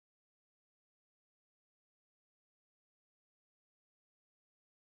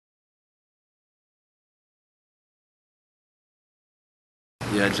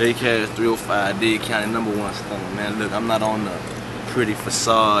Yeah, JCash 305, Dade County #1 stunner, man. Look, I'm not on the pretty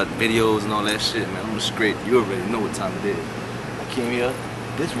facade videos and all that shit, man. I'm straight. You already know what time it is. I came here.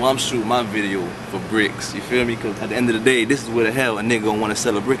 This is why I'm shooting my video for bricks. You feel me? Because at the end of the day, this is where the hell a nigga gonna want to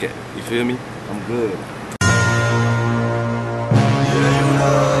sell a brick at. You feel me? I'm good.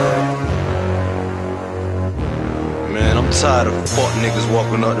 Man, I'm tired of fuck niggas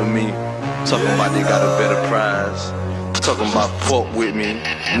walking up to me, talking about they got a better prize. Talking about fuck with me.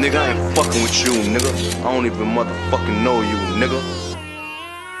 Nigga, I ain't fucking with you, nigga. I don't even motherfucking know you, nigga.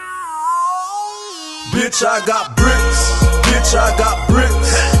 Bitch, I got bricks. Bitch, I got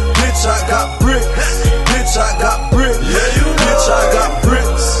bricks. Bitch, I got bricks. Bitch, I got bricks. Yeah, you know. Bitch, I got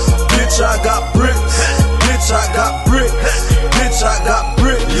bricks. Bitch, I got bricks. Bitch, I got bricks. Bitch, I got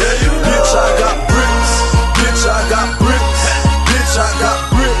bricks. Yeah, you know. Bitch, I got bricks. Bitch, I got bricks. Bitch, I got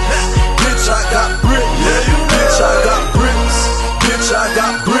bricks. Bitch, I got bricks. Yeah, you know. Bitch, I got bricks. Bitch, I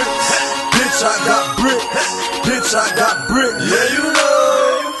got bricks. Bitch, I got bricks. Bitch, I got bricks. Yeah, you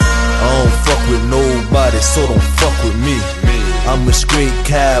know. I don't fuck with nobody, so don't fuck with me. I'm a straight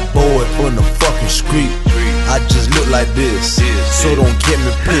cowboy from the fucking street. I just look like this, so don't get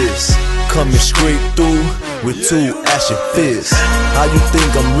me pissed. Coming straight through with two ashy fists. How you think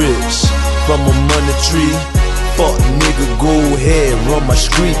I'm rich? From a money tree? Fuck nigga, go ahead, run my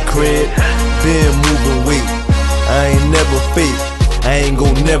street cred. Been moving weight, I ain't never fake. I ain't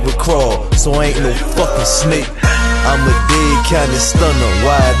gon' never crawl, so I ain't no fucking snake. I'm a Dade County stunner,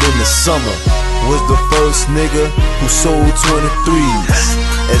 wide in the summer. Was the first nigga who sold 23s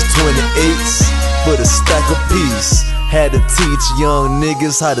as 28s for the stack of peace. Had to teach young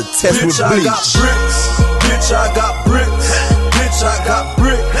niggas how to test with bleach. Bitch, I got bricks. Bitch, I got bricks. Bitch, I got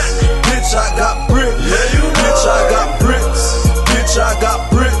bricks. Bitch, I got bricks. Yeah, you know. Bitch, I got bricks. Bitch, I got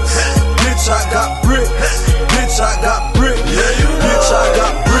bricks. Bitch, I got bricks. Bitch, I got bricks. Yeah, you know. Bitch, I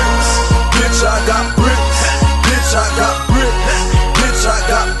got bricks. Bitch, I got bricks. Bitch, I got bricks. Bitch, I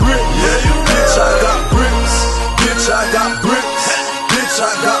got bricks. Yeah, you know. Bitch, I got bricks. Bitch, I got bricks. Bitch,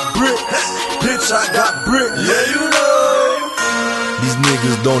 I got bricks. Bitch, I got bricks. Yeah, you know. These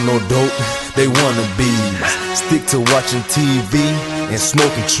niggas don't know dope, they wanna be. Stick to watching TV and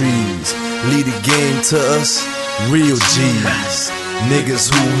smoking trees. Lead the game to us, real G's. Niggas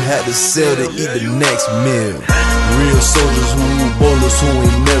who had to sell to eat the next meal. Real soldiers who bowlers who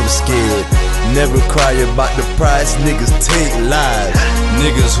ain't never scared. Never cry about the price, niggas take lives.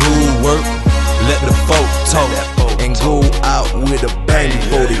 Niggas who work, let the folk talk. And go out with a bang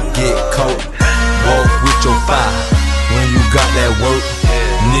before they get caught. Walk with your fire when you got that work.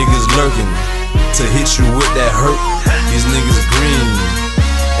 Niggas lurking to hit you with that hurt. These niggas green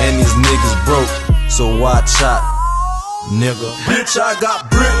and these niggas broke, so watch out, nigga. Bitch, I got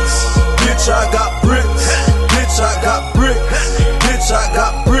bricks. Bitch, I got bricks. Bitch, I got bricks. Bitch, I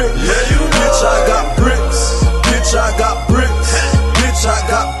got bricks. Yeah, you know. Bitch, I got bricks.